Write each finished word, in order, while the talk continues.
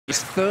His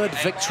third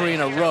victory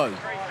in a row. 15.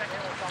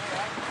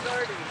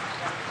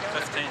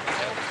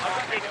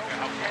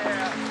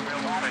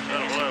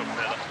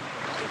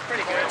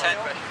 Pretty good.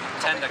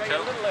 10 to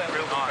kill.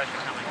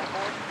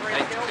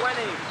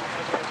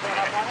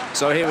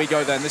 So here we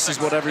go then. This is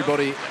what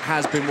everybody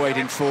has been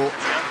waiting for.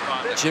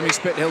 Jimmy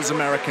Spithill's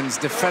Americans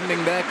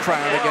defending their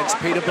crown against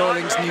Peter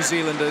Burling's New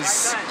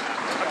Zealanders.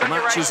 The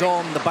match is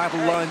on, the battle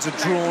lines are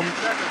drawn,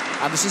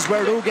 and this is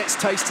where it all gets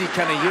tasty,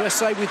 Kenny.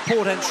 USA with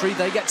port entry,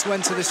 they get to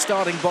enter this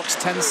starting box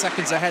 10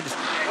 seconds ahead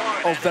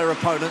of their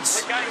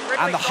opponents,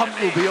 and the hunt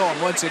will be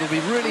on, won't it? It'll be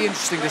really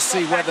interesting to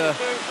see whether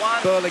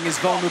Burling is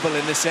vulnerable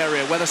in this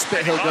area, whether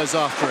Spitthill goes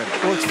after him.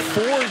 Well, it's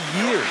 4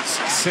 years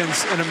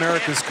since an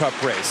America's Cup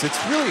race. It's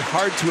really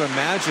hard to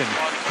imagine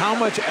how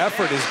much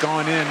effort has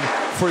gone in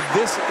for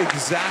this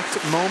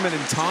exact moment in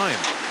time.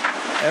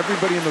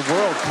 Everybody in the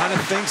world kind of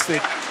thinks that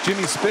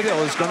Jimmy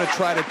Spithill is going to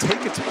try to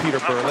take it to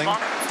Peter Burling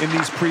in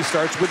these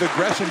pre-starts with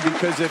aggression,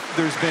 because if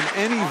there's been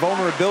any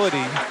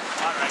vulnerability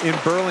in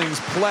Burling's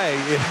play,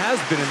 it has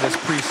been in this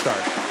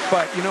pre-start.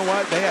 But you know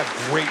what? They have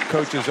great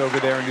coaches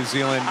over there in New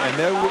Zealand, and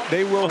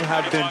they will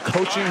have been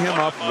coaching him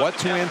up what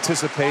to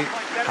anticipate,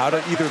 how to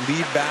either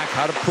lead back,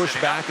 how to push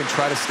back, and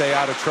try to stay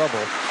out of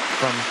trouble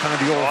from kind of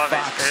the old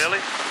fox,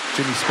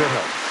 Jimmy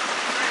Spithill.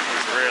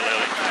 Real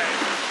early.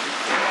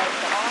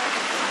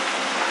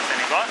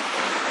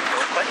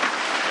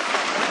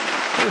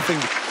 The other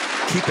thing to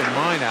keep in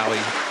mind, Ali,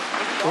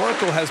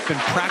 Oracle has been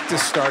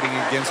practice starting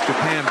against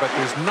Japan, but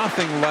there's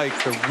nothing like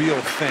the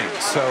real thing.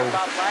 So,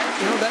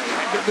 you know,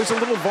 there's a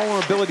little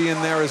vulnerability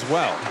in there as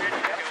well.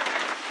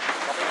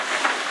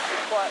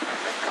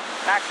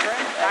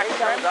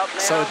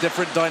 So a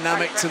different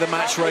dynamic to the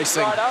match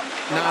racing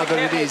now that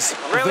it is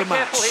the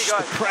match,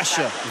 the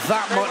pressure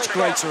that much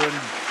greater, and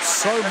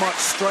so much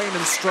strain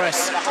and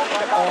stress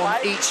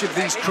on each of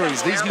these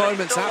crews. These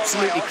moments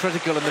absolutely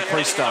critical in the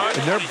pre-start.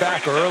 And they're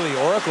back early.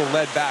 Oracle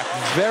led back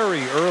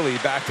very early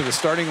back to the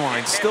starting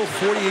line. Still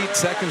 48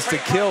 seconds to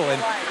kill,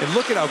 and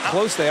look at how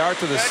close they are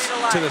to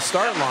the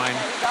start line.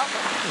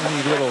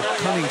 Any little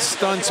cunning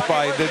stunts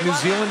by the New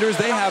Zealanders.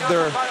 They have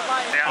their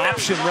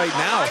option right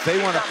now if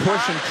they want to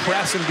push and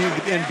press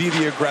and be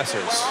the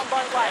aggressors.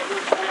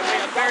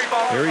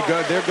 There we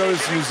go. There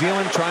goes New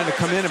Zealand trying to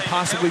come in and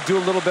possibly do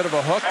a little bit of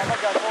a hook.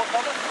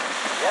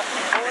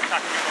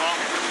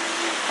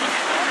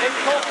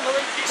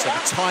 So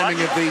the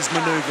timing of these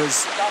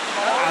maneuvers,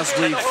 as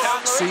we've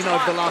seen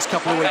over the last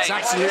couple of weeks,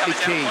 absolutely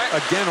key.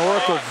 Again,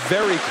 Oracle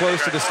very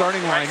close to the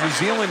starting line. New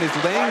Zealand is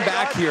laying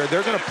back here.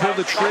 They're going to pull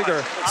the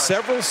trigger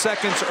several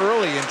seconds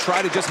early and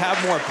try to just have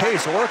more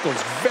pace. Oracle's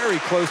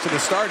very close to the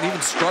start and even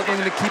struggling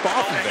to keep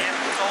off of it.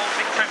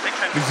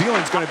 New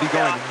Zealand's going to be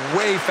going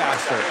way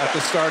faster at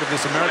the start of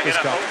this America's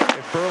Cup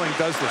if Burling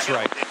does this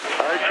right.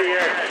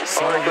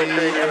 So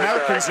the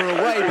Americans are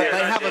away, but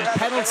they have a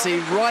penalty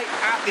right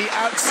at the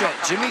outset.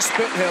 Jimmy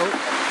Spithill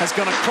has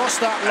gone across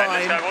that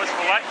line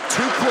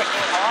too quick,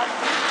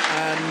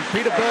 and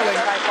Peter Burling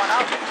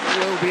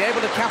will be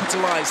able to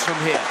capitalize from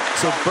here.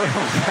 So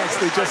Burling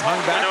actually just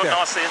hung back there.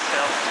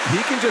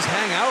 He can just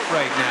hang out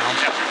right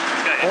now.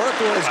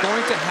 Oracle is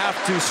going to have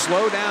to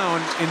slow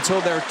down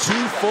until they're 2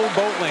 full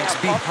boat lengths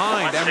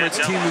behind Emirates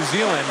Team New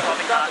Zealand.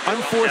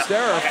 Unforced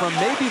error from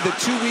maybe the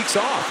 2 weeks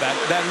off,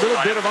 that little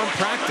bit of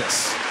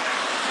unpractice.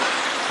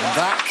 And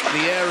that,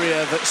 the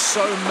area that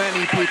so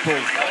many people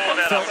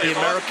felt the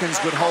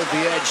Americans would hold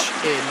the edge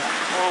in.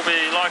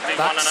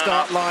 That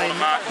start line,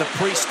 the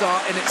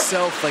pre-start in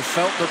itself, they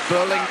felt that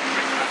Burling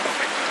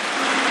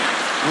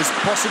was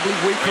possibly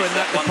weaker in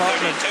that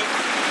department.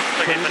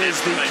 But it is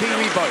the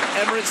Kiwi boat,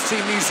 Emirates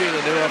Team New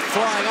Zealand, who are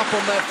flying up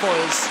on their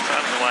foils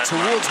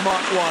towards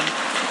Mark 1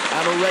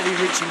 and already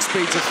reaching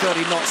speeds of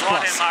 30 knots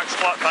plus. Mark's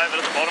quite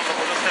favoured at the bottom, but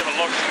we'll just have a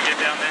look and get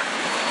down there.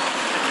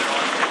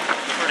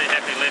 Pretty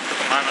happy left at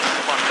the moment,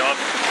 one job.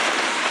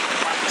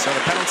 So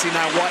the penalty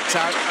now wiped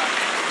out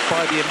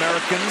by the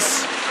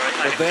Americans,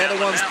 but they're the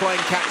ones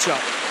playing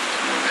catch-up.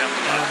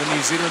 And the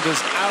New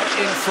Zealanders out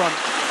in front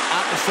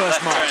at the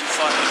first mark.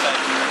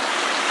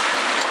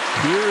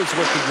 Here is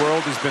what the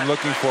world has been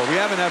looking for. We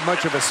haven't had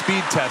much of a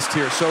speed test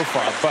here so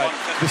far, but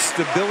the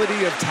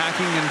stability of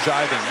tacking and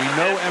jiving. We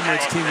know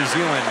Emirates Team New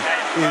Zealand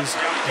is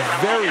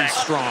very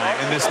strong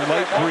in this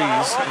light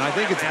breeze, and I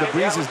think the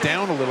breeze is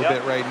down a little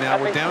bit right now.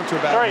 We're down to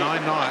about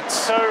 9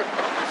 knots.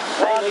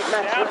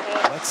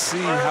 Let's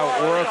see how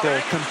Oracle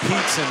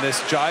competes in this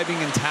jiving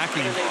and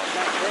tacking,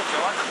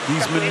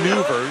 these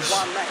maneuvers,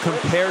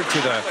 compared to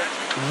the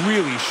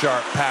really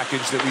sharp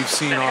package that we've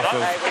seen off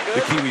of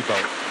the Kiwi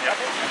boat.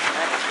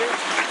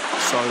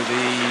 So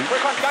the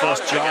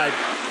first jibe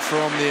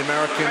from the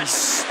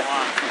Americans,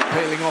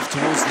 peeling off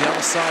towards the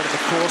other side of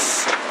the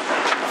course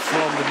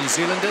from the New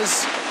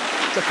Zealanders.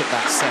 Look at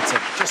that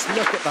setup. Just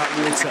look at that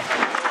water.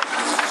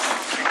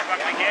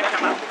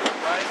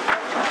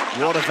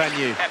 What a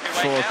venue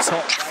for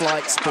top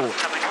flight sport.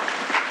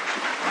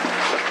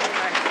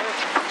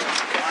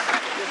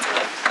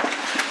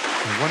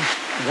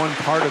 One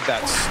part of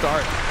that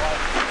start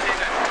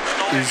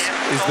is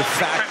the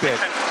fact that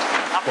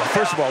Well,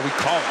 first of all, we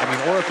call it. I mean,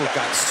 Oracle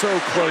got so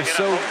close,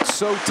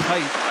 so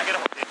tight.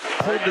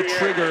 Pulled the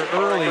trigger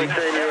early.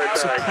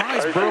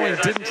 Surprised Burling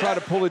didn't try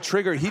to pull the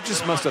trigger. He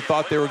just must have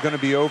thought they were going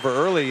to be over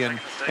early and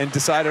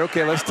decided,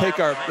 okay, let's take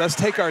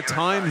our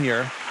time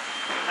here.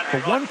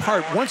 But one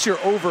part, once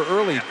you're over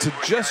early, to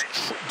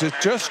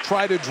just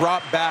try to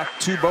drop back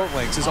 2 boat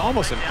lengths is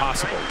almost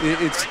impossible.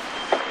 It's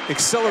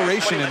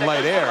acceleration in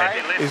light air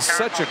is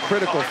such a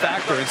critical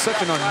factor and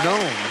such an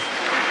unknown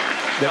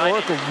that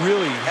Oracle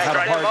really had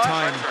a hard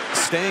time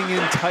staying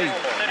in tight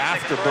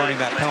after burning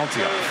that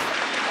penalty off.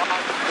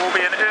 Will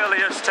be an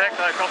earlier stack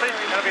though, copy.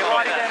 It'll be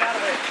right again out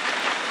of it.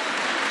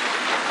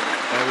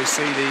 There we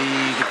see the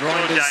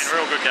grinders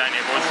Real good gain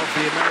here, boys. of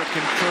the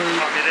American crew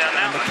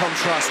and the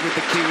contrast with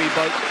the Kiwi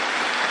boat,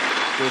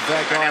 with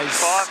their guys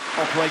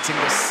operating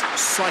this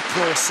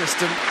cyclor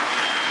system,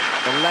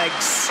 the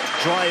legs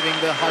driving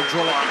the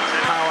hydraulic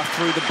power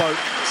through the boat.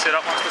 Set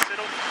up once we're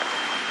settled.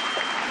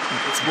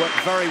 It's worked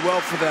very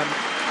well for them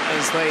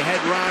as they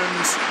head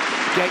round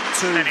gate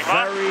 2.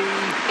 Very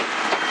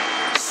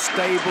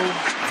stable,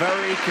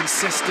 very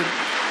consistent,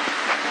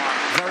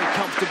 very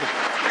comfortable.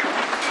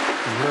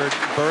 You heard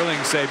Burling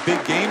say,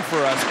 big game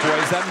for us,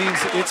 boys. That means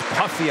it's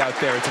puffy out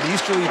there. It's an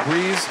easterly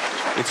breeze.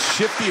 It's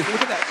shifty.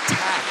 Look at that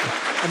tack.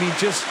 I mean,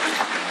 just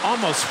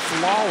almost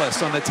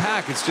flawless on the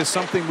tack. It's just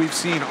something we've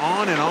seen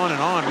on and on and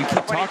on. We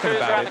keep talking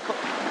about it.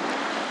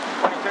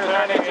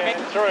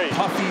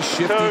 Puffy,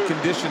 shifty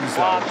conditions,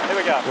 though.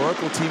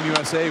 Oracle Team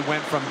USA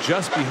went from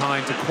just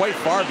behind to quite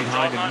far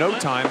behind in no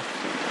time.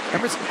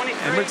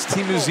 Emirates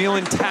Team New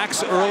Zealand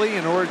tacks early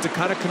in order to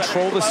kind of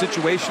control the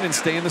situation and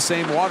stay in the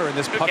same water in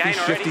this puffy,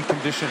 shifty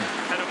condition.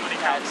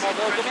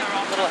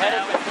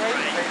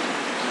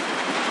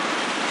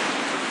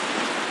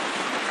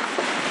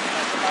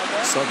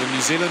 So the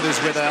New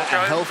Zealanders with a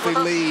healthy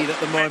lead at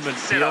the moment,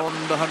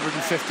 beyond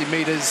 150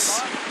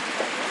 metres.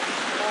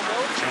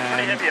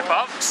 And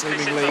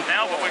seemingly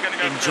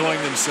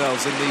enjoying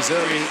themselves in these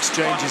early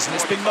exchanges. And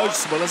it's been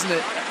noticeable, hasn't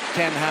it,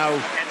 Ken, how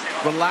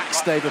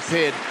relaxed they've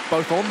appeared,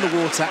 both on the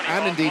water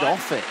and indeed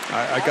off it.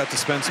 I got to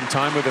spend some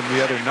time with them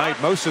the other night,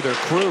 most of their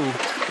crew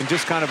in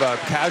just kind of a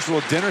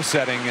casual dinner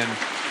setting, and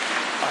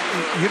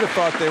you'd have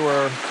thought they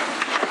were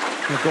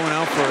going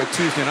out for a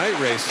Tuesday night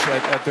race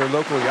at their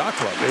local yacht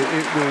club.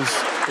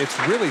 It's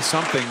really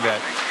something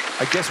that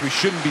I guess we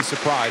shouldn't be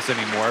surprised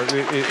anymore.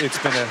 It's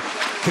been a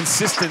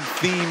consistent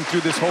theme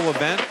through this whole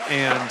event,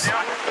 and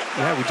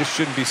yeah, we just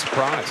shouldn't be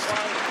surprised.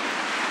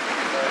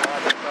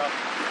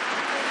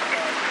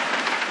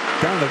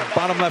 Down in the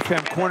bottom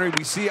left-hand corner,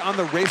 we see on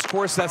the race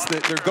course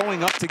they're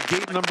going up to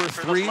gate number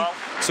 3,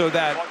 so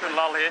that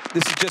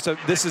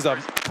this is a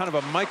kind of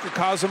a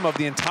microcosm of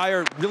the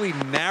entire really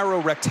narrow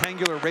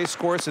rectangular race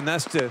course, and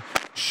that's to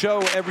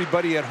show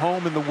everybody at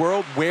home in the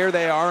world where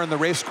they are in the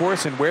race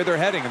course and where they're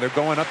heading. And they're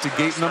going up to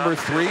gate number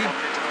 3.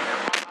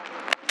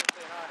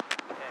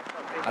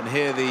 And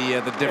here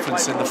the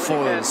difference in the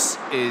foils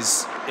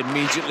is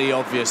immediately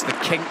obvious. The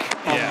kink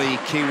on the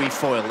Kiwi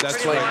foil. That's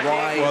explain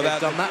right. why they've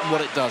done that and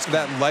what it does.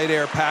 That light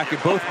air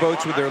package, both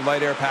boats with their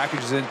light air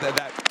packages in,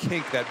 that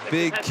kink, that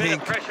big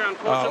kink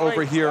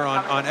over here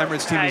on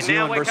Emirates Team New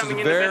Zealand versus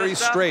very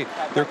straight.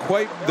 They're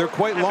quite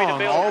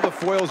long. All the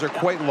foils are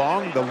quite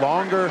long. The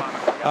longer,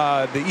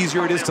 the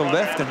easier it is to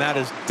lift, and that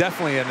is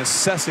definitely a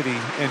necessity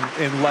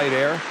in light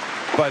air.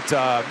 But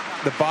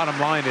the bottom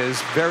line is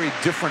very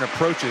different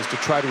approaches to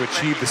try to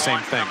achieve the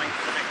same thing.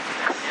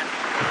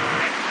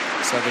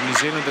 So the New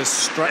Zealanders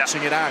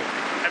stretching it out.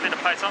 Happy to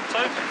play some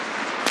too.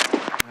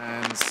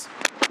 And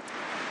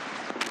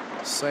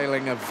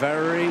sailing a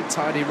very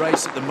tidy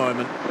race at the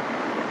moment.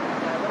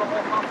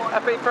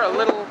 Happy for a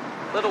little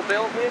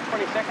build here,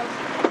 20 seconds.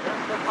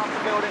 Little pump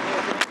build in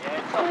here.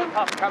 Yeah,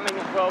 pump coming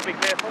as well, be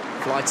careful.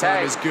 Flight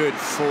time is good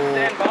for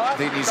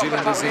the New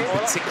Zealanders in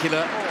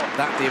particular.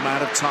 That the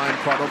amount of time,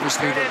 quite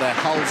obviously, that their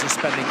hulls are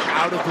spending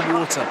out of the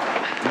water,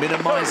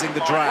 minimising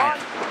the drag.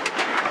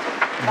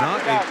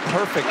 Not a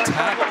perfect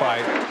tack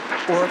by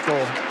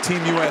Oracle Team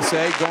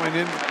USA going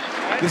in.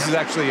 This is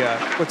actually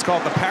what's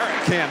called the parrot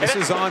cam. This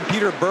is on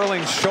Peter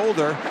Burling's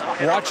shoulder,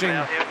 watching.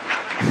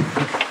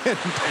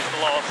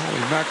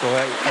 Holy mackerel,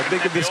 I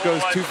think if this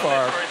goes too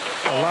far,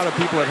 a lot of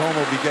people at home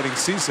will be getting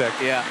seasick.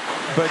 Yeah.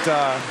 But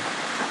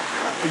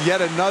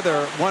yet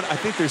another one. I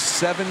think there's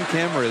 7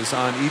 cameras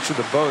on each of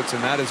the boats,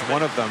 and that is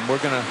one of them. We're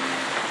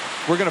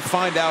gonna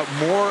find out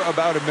more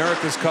about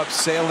America's Cup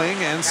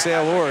sailing and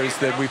sailors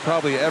than we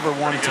probably ever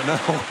wanted to know.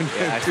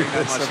 Yeah, I think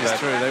that much is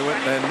true.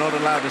 They're not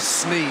allowed to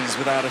sneeze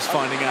without us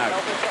finding out.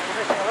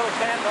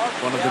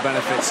 One of the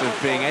benefits of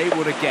being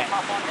able to get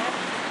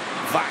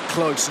that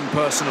close and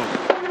personal.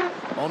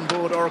 On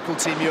board Oracle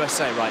Team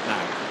USA right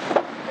now.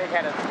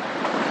 Big-headed.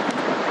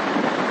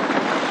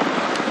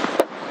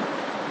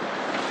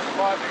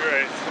 5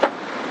 degrees.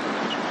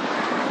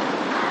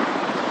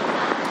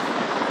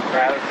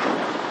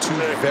 Two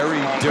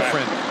very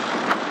different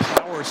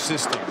power power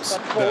systems,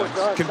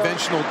 the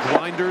conventional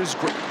grinders,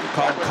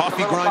 called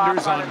coffee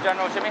grinders on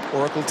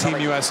Oracle Team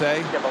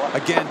USA,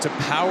 again, to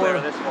power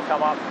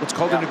what's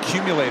called an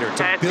accumulator,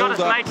 to build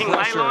up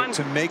pressure,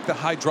 to make the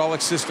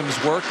hydraulic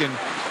systems work, and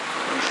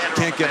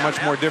can't get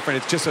much more different.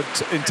 It's just an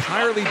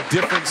entirely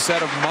different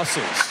set of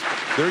muscles.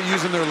 They're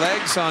using their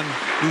legs on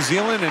New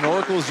Zealand, and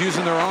Oracle's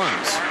using their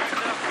arms.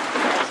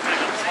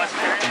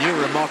 And you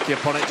were remarking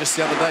upon it just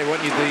the other day,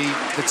 weren't you?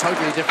 The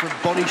totally different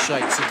body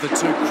shapes of the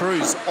two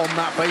crews on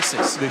that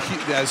basis.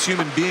 As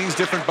human beings,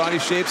 different body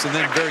shapes, and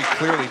then very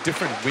clearly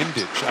different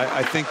windage.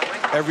 I think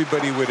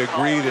everybody would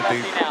agree that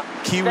the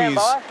Kiwis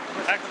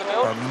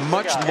are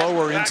much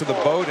lower into the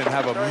boat and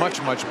have a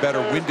much, much better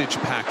windage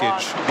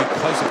package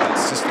because of that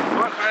system.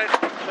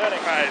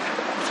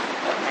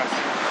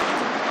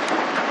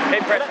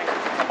 Keep pressing.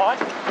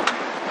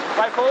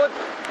 Right forward.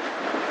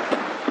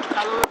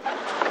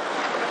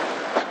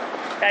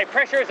 Okay,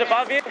 pressure is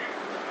above you.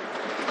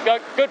 Go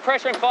good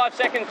pressure in 5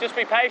 seconds, just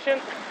be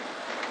patient.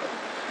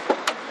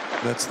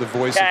 That's the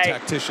voice of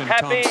tactician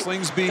Tom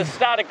Slingsby, to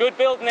start a good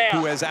build now.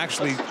 Who has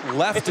actually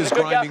left his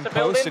grinding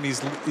post, and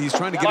he's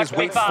trying to get his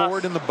weight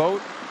forward in the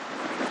boat.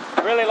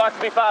 Really likes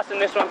to be fast in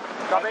this one.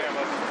 Copy.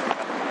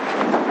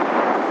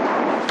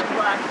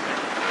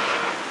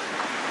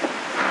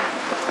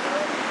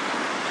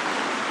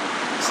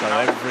 So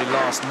every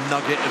last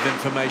nugget of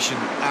information,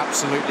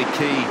 absolutely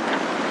key,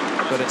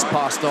 but it's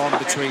passed on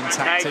between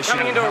tactician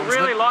coming and into a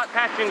helmsman. really light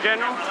patch in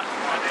general.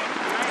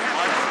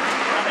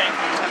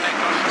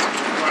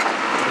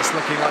 But it's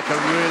looking like a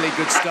really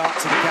good start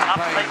to the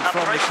campaign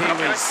from the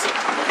Kiwis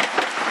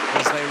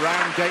as they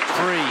round gate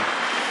 3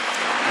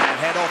 and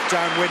head off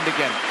downwind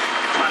again.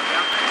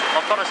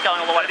 I've got us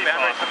going all the way to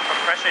boundary for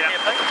pressure here,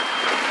 Pete.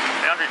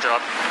 Boundary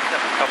job. Yep,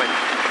 copy.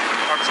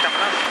 Arms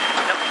coming up.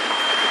 Yep.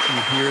 You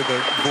hear the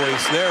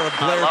voice there of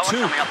Blair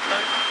too,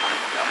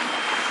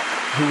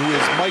 who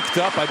is mic'd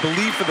up, I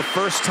believe, for the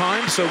first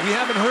time. So we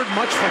haven't heard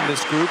much from this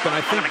group, and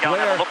I think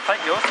Blair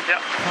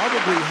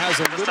probably has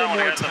a little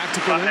more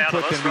tactical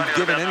input than we've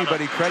given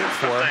anybody credit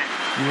for.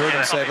 You heard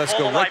him say, let's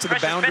go right to the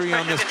boundary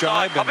on this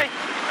jibe, and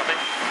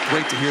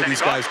great to hear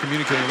these guys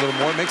communicating a little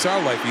more. It makes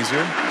our life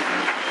easier.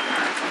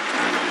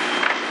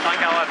 Don't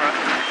go over it.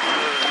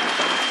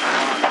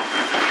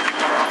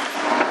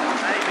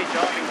 Maybe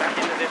diving back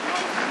into this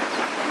one.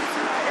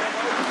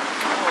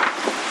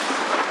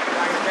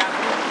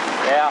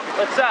 Yeah,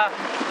 let's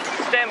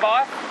stand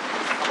by.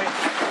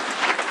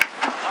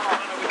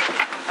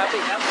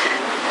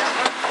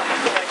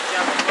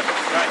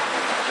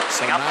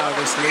 So now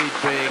this lead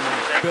being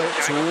built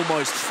to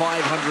almost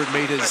 500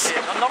 metres,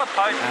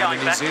 and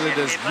the New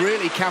Zealanders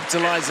really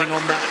capitalising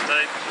on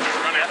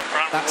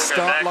that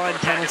start line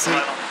penalty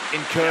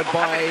incurred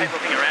by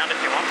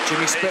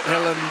Jimmy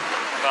Spithill and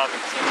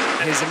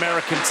his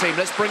American team.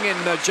 Let's bring in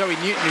Joey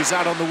Newton, who's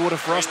out on the water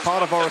for us,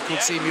 part of Oracle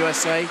Team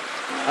USA.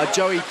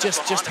 Joey,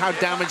 just how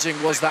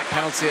damaging was that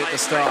penalty at the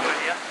start?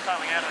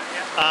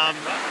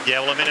 Yeah,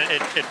 well, I mean,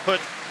 it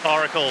put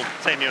Oracle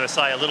Team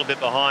USA a little bit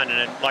behind,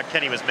 and like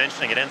Kenny was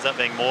mentioning, it ends up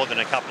being more than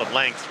a couple of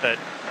lengths, but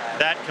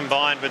that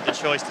combined with the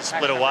choice to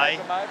split away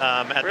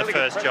at the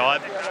first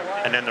jibe,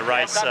 and then the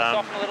race, you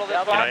know,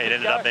 it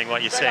ended up being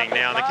what you're seeing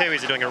now. And the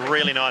Kiwis are doing a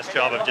really nice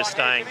job of just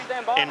staying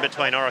in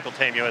between Oracle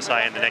Team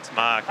USA and the next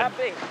mark. And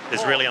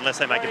there's really, unless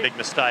they make a big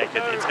mistake,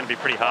 it's going to be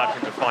pretty hard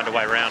for them to find a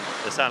way around.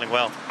 They're sailing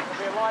well.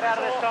 You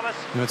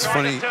know, it's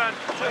funny,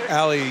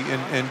 Ali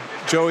and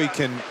Joey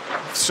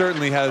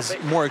certainly has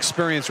more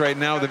experience right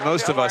now than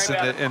most of us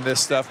in this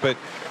stuff, but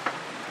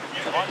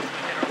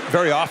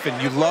very often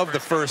you love the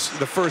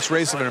first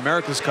race of an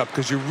America's Cup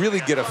because you really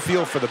get a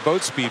feel for the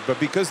boat speed. But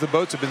because the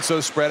boats have been so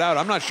spread out,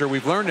 I'm not sure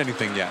we've learned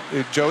anything yet.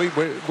 Joey,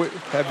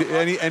 have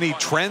any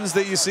trends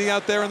that you see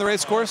out there in the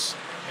race course?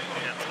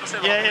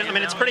 Yeah, I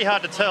mean, it's pretty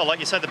hard to tell. Like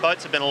you said, the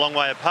boats have been a long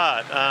way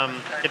apart.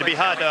 It'd be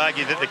hard to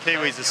argue that the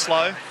Kiwis are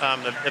slow.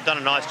 They've done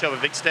a nice job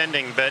of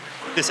extending, but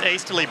this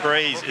easterly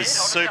breeze is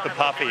super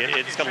puffy.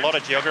 It's got a lot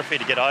of geography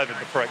to get over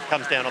before it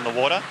comes down on the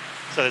water.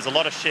 So there's a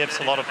lot of shifts,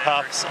 a lot of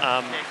puffs,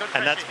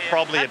 and that's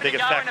probably a bigger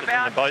factor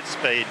than the boat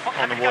speed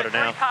on the water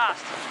now.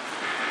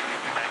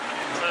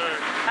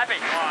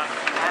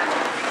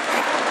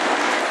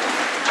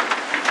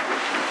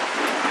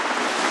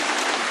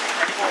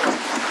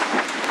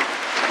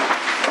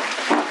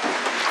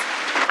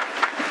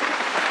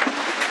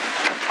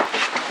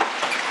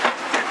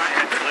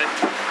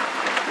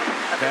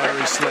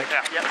 Very slick.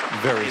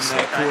 Very slick.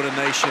 Their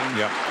coordination.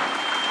 Yep.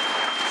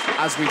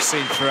 As we've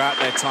seen throughout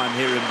their time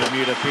here in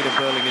Bermuda, Peter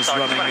Burling is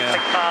running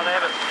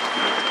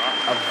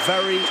a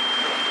very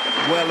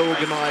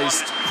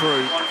well-organised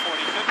crew.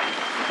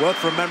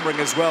 Worth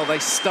remembering as well, they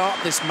start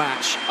this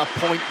match a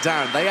point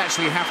down. They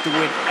actually have to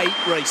win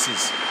 8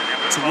 races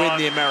to win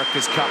the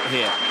America's Cup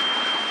here.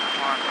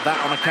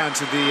 That on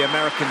account of the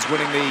Americans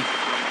winning the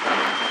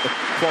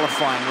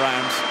qualifying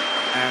round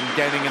and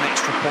gaining an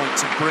extra point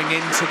to bring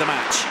into the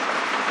match.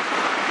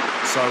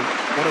 So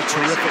what a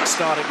terrific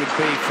start it would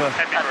be for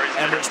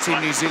Emirates Team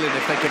New Zealand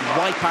if they can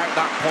wipe out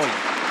that point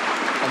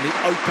on the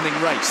opening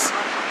race.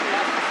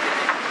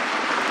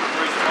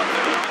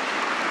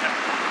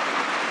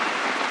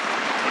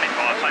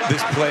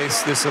 this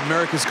place, this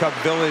America's Cup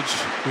Village,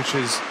 which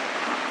has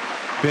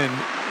been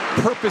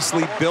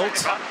purposely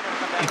built,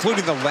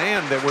 including the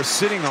land that we're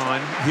sitting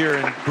on here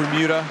in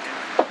Bermuda,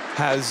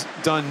 has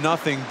done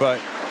nothing but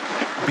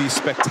be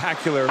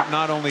spectacular,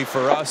 not only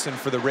for us and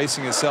for the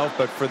racing itself,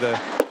 but for the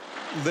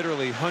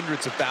literally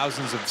hundreds of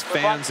thousands of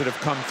fans that have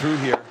come through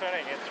here.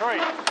 3,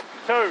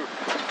 2,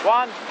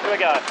 1, here we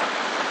go.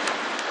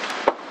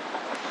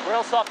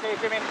 Real soft here,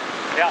 Jimmy.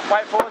 Yeah,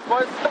 wait forwards,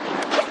 boys.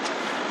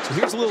 So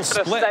here's a little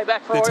split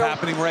that's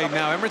happening right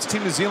now. Emirates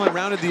Team New Zealand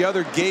rounded the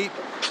other gate.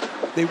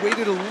 They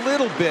waited a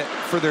little bit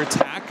for their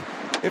tack.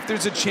 If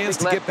there's a chance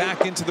to get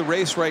back into the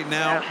race right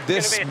now,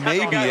 this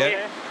may be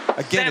it.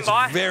 Again, it's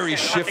very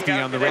shifty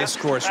on the race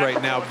course right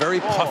now. Very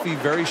puffy,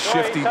 very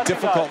shifty,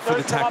 difficult for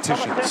the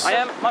tacticians. I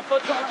am. My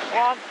foot's on it.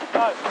 1,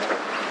 go.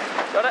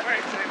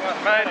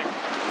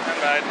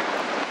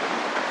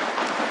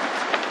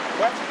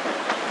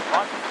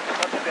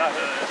 Got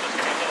it?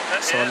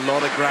 So a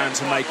lot of ground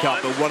to make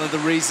up, but one of the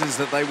reasons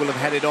that they will have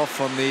headed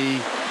off on the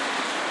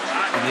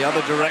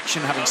other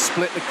direction, having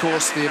split the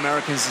course, the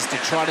Americans, is to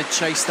try to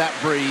chase that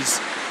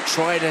breeze,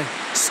 try to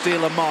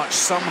steal a march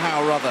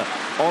somehow or other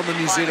on the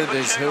New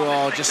Zealanders, who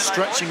are just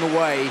stretching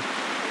away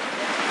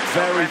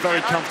very,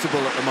 very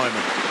comfortable at the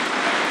moment.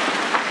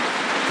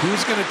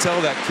 Who's going to tell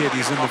that kid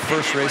he's in the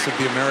first race of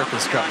the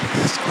America's Cup?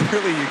 Because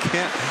clearly you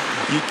can't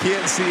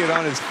see it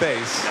on his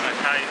face.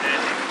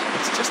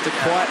 It's just a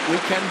quiet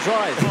weekend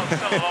drive.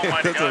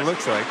 That's what it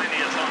looks like.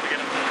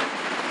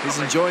 He's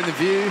enjoying the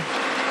view,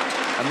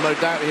 and no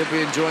doubt he'll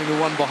be enjoying the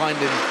one behind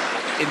him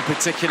in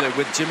particular,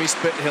 with Jimmy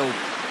Spithill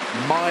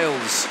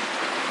miles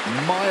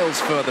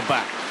further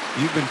back.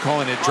 You've been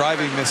calling it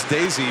driving Miss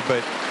Daisy,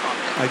 but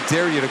I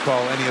dare you to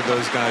call any of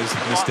those guys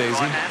Miss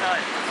Daisy.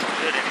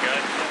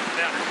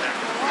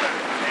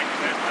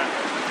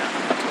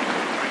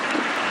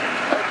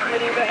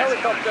 The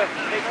helicopter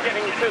keeps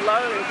getting too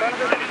low in front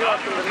of it. Would you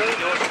like them to move?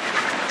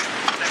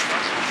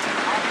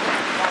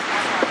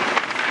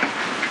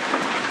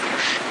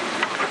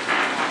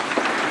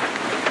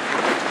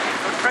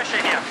 Good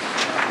pressure here.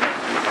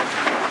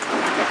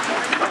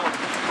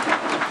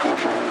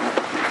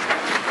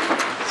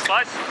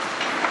 Space.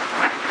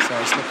 So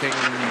it's looking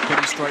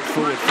pretty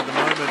straightforward for the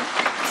moment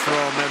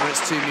from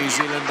Emirates Team New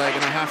Zealand. They're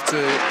going to have to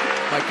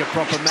make a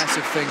proper mess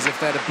of things if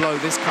they're to blow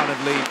this kind of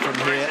lead from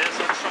here.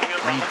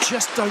 And you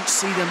just don't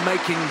see them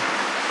making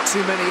too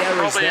many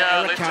errors. Their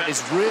error count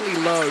is really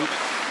low.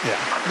 Yeah,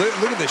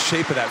 look at the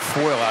shape of that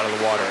foil out of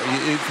the water.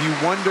 If you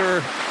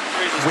wonder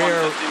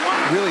where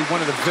really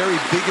one of the very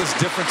biggest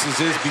differences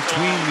is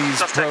between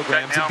these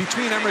programs and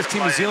between Emirates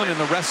Team New Zealand and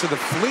the rest of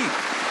the fleet,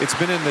 it's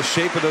been in the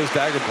shape of those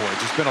dagger boards.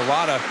 There's been a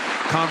lot of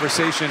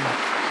conversation.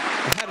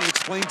 I've had it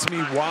explained to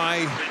me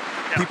why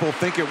people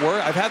think it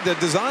works. I've had the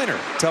designer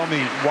tell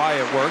me why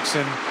it works,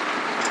 and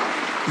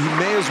he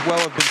may as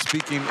well have been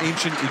speaking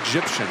ancient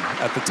Egyptian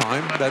at the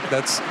time.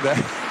 That's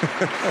that.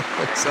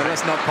 So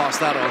let's not pass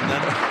that on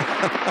then.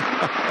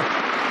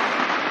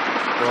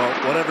 Well,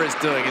 whatever it's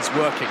doing, it's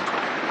working.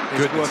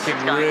 It's working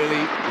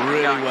really,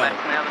 really well.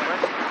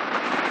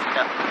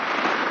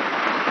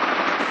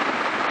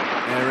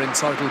 They're in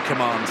total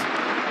command.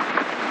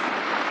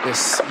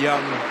 This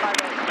young,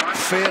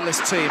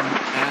 fearless team,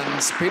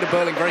 and Peter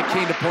Burling very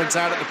keen to point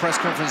out at the press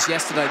conference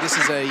yesterday, this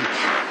is a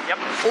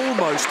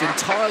almost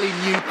entirely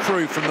new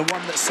crew from the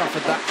one that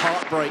suffered that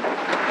heartbreak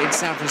in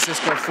San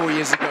Francisco 4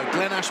 years ago.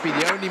 Glenn Ashby,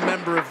 the only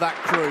member of that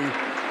crew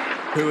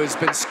who has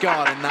been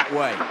scarred in that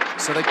way.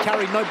 So they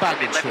carry no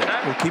baggage here.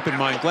 Well, keep in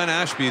mind, Glenn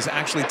Ashby is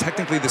actually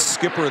technically the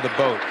skipper of the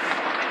boat.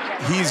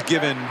 He's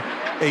given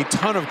a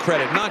ton of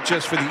credit, not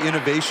just for the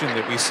innovation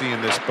that we see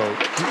in this boat.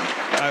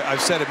 I've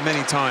said it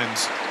many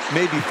times,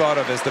 maybe thought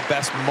of as the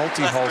best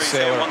multi-hull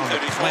sailor on the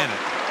planet.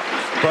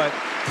 But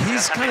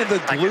he's kind of the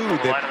glue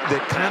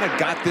that kind of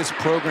got this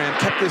program,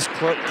 kept this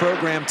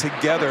program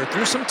together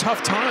through some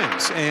tough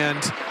times.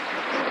 And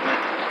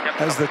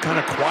as the kind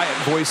of quiet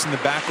voice in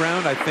the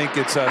background, I think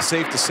it's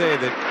safe to say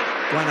that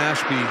Glenn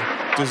Ashby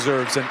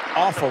deserves an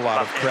awful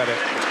lot of credit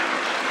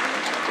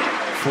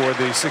for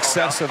the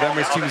success of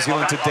Emirates Team New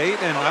Zealand to date,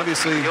 and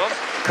obviously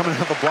coming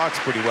out of the blocks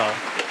pretty well.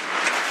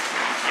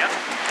 Yep,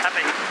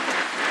 happy.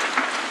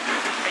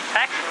 Big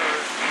pack.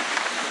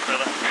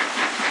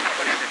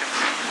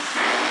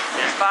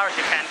 As far as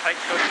you can, Pete,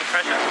 good the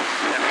pressure.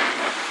 Yep.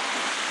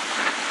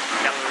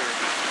 Yep.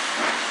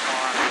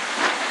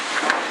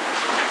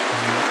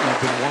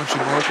 We've been watching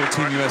Oracle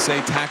Team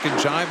USA tack and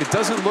jibe. It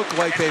doesn't look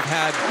like they've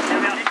had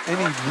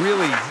any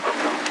really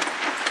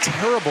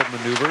terrible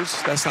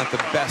maneuvers. That's not the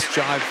best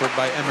jibe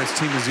by Emirates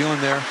Team New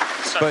Zealand there,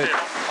 but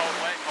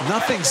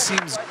nothing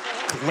seems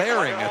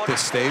glaring at this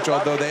stage,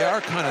 although they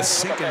are kind of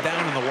sinking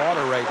down in the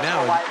water right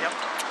now.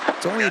 And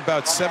it's only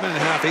about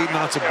 7.5, 8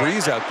 knots of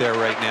breeze out there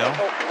right now.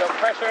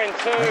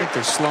 I think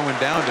they're slowing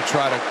down to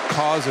try to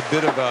cause a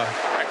bit of a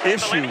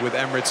issue with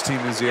Emirates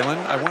Team New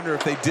Zealand. I wonder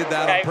if they did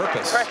that on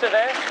purpose.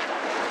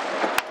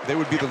 They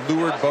would be the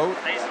lured boat,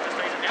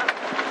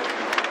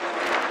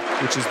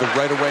 which is the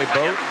right-of-way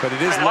boat, but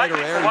it is lighter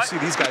air. You see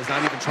these guys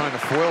not even trying to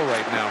foil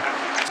right now.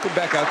 Let's go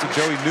back out to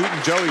Joey Newton.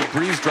 Joey,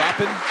 breeze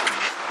dropping.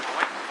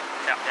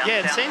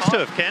 Yeah, it seems to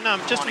have, Ken.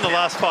 Just in the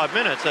last 5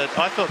 minutes, I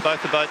thought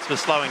both the boats were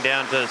slowing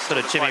down to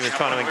sort of Jimmy was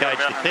trying to engage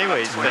the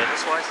Kiwis, but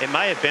it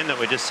may have been that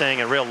we're just seeing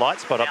a real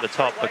light spot up the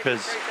top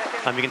because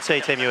you can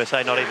see Team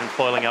USA not even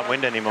foiling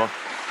upwind anymore.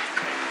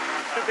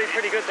 Should be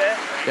pretty good there.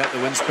 Yep, the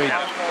wind speed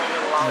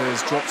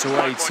has dropped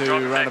away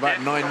to around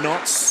about 9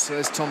 knots.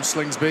 There's Tom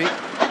Slingsby.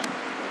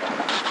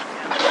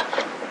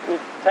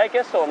 Take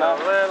us or no?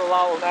 A little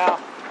low now.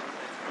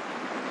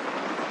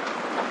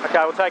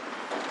 Okay, we'll take.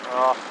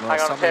 Oh, Well, hang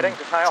on, something heading.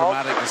 Just hang on.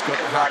 dramatic has got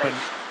to happen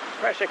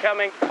Pressure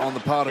coming. on the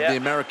part of the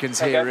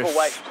Americans here Okay,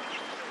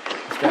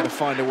 if they're going to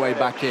find a way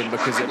back in,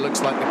 because it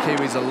looks like the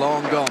Kiwis are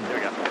long gone. Here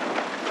we go.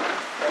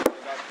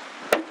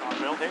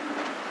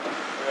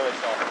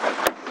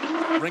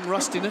 Ring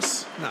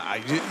rustiness? Nah,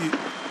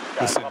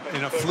 listen,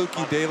 in a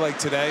fluky day like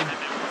today,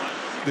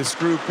 this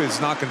group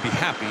is not going to be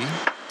happy,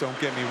 don't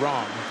get me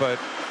wrong, but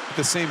at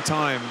the same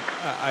time,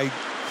 I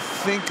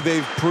think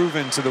they've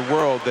proven to the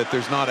world that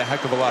there's not a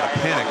heck of a lot of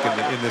panic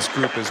in this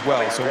group as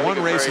well. So one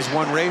race is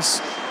one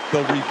race.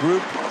 They'll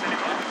regroup.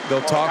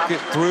 They'll talk it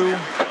through.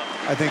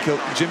 I think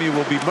Jimmy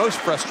will be most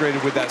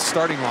frustrated with that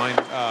starting line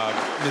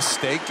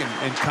mistake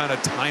and kind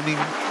of timing.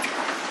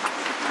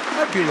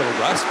 Might be a little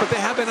rust, but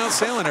they have been out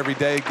sailing every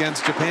day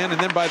against Japan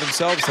and then by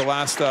themselves the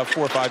last 4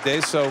 or 5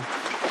 days. So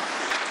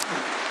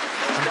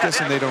I'm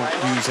guessing they don't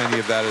use any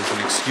of that as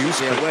an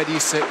excuse. Yeah, where do you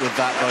sit with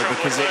that, though?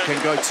 Because it can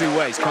go 2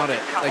 ways, can't it?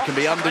 They can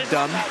be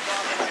underdone,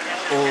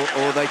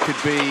 or they could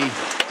be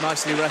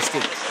nicely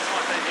rested.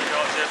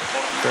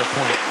 Fair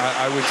point.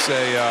 I would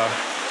say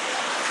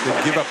they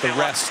give up the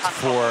rest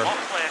for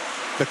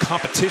the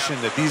competition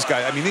that these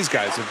guys, I mean, these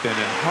guys have been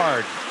in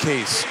hard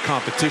case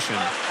competition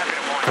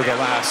for the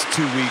last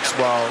 2 weeks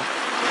while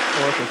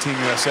Oracle Team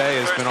USA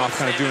has been off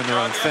kind of doing their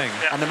own thing.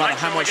 And no matter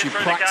how much you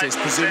practice,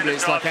 presumably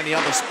it's like any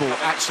other sport.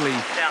 Actually,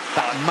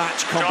 that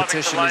match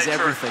competition is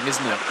everything,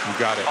 isn't it? You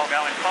got it.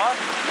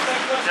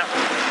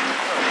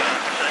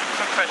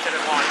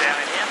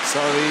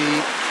 So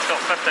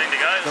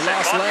the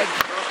last leg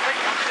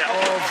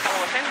of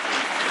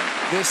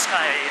this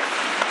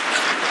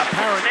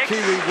apparent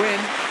Kiwi win.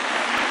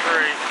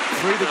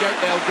 Through the gate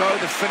they'll go.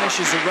 The finish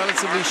is a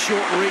relatively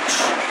short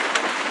reach.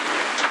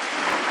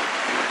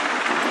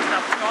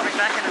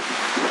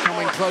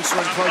 Coming closer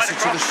and closer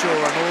to the shore,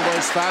 and all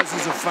those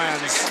thousands of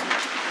fans,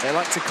 they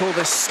like to call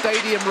this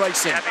stadium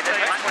racing,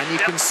 and you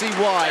can see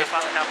why.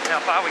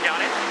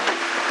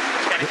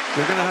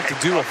 They're going to have to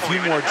do a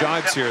few more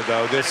jibes here,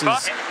 though. This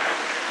is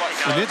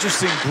an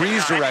interesting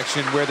breeze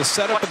direction where the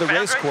setup of the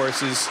race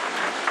course is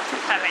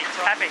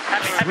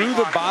through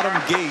the bottom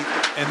gate,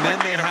 and then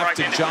they have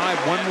to jibe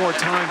one more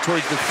time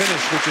towards the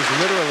finish, which is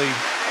literally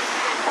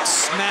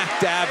smack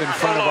dab in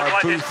front of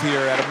our booth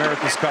here at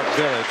America's Cup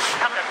Village.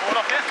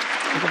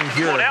 We're going to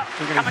hear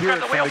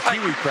it from the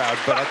Kiwi crowd,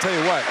 but I'll tell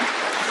you what,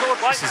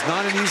 this is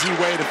not an easy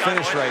way to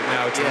finish right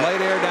now. It's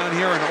light air down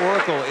here, and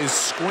Oracle is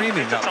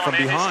screaming up from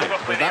behind.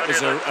 Well, that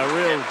was a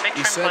real,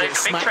 you said it,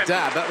 smack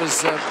dab. That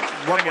was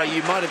one way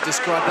you might have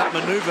described that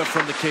maneuver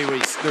from the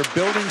Kiwis. They're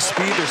building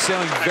speed. They're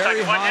sailing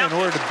very high in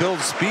order to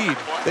build speed.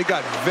 They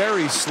got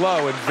very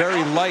slow and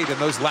very light in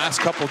those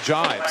last couple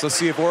jibes. Let's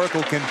see if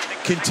Oracle can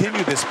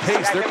continue this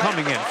pace. They're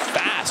coming in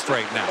fast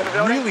right now,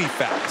 really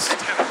fast.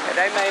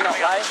 They may not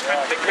lay.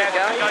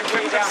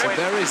 So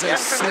there is a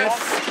sniff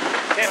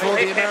for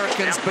the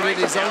Americans, but it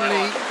is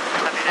only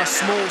a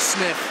small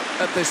sniff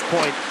at this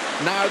point.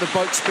 Now the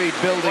boat speed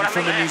building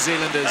from the New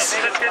Zealanders,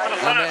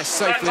 and they're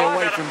safely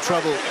away from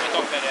trouble.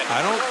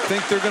 I don't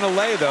think they're going to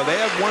lay, though. They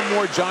have one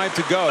more jibe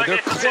to go.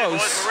 They're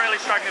close.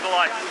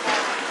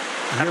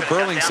 You hear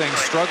Burling saying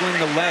struggling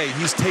to lay.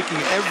 He's taking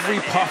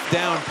every puff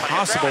down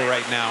possible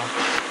right now.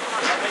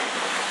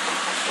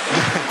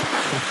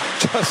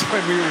 Just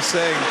when we were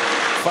saying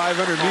 500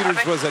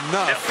 meters was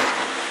enough,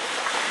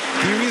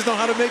 Kiwis know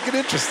how to make it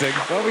interesting.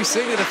 Well, we've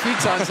seen it a few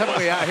times, haven't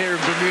we, out here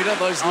in Bermuda?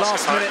 Those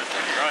last-minute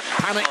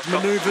panicked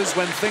maneuvers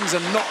when things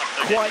are not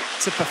quite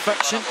to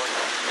perfection.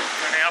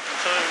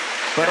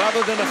 But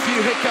other than a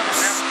few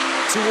hiccups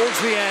towards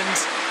the end,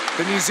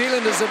 the New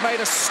Zealanders have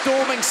made a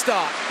storming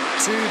start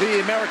to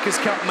the America's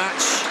Cup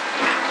match,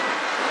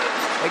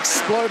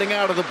 exploding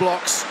out of the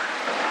blocks,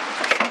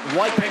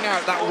 wiping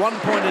out that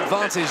one-point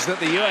advantage that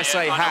the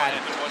USA had,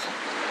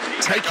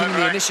 taking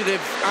the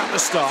initiative at the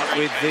start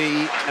with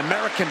the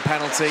American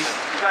penalty.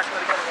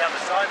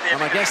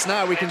 And I guess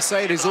now we can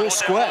say it is all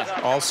square.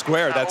 All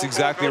square, that's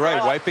exactly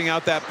right. Wiping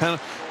out that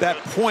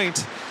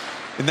point.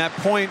 And that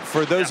point,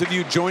 for those of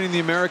you joining the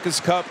America's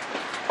Cup,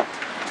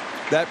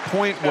 that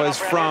point was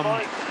from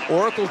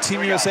Oracle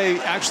Team USA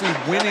actually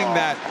winning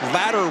that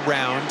ladder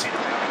round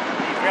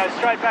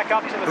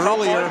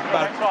earlier,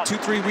 about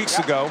 2-3 weeks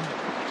ago.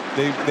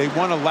 They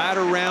won a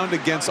ladder round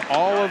against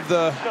all of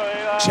the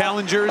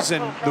challengers,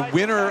 and the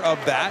winner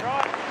of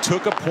that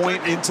took a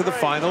point into the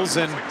finals,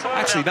 and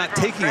actually not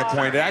taking a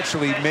point, it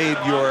actually made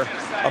your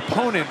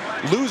opponent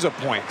lose a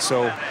point.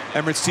 So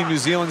Emirates Team New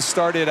Zealand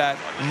started at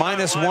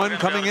 -1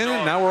 coming in,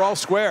 and now we're all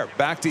square,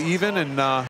 back to even, and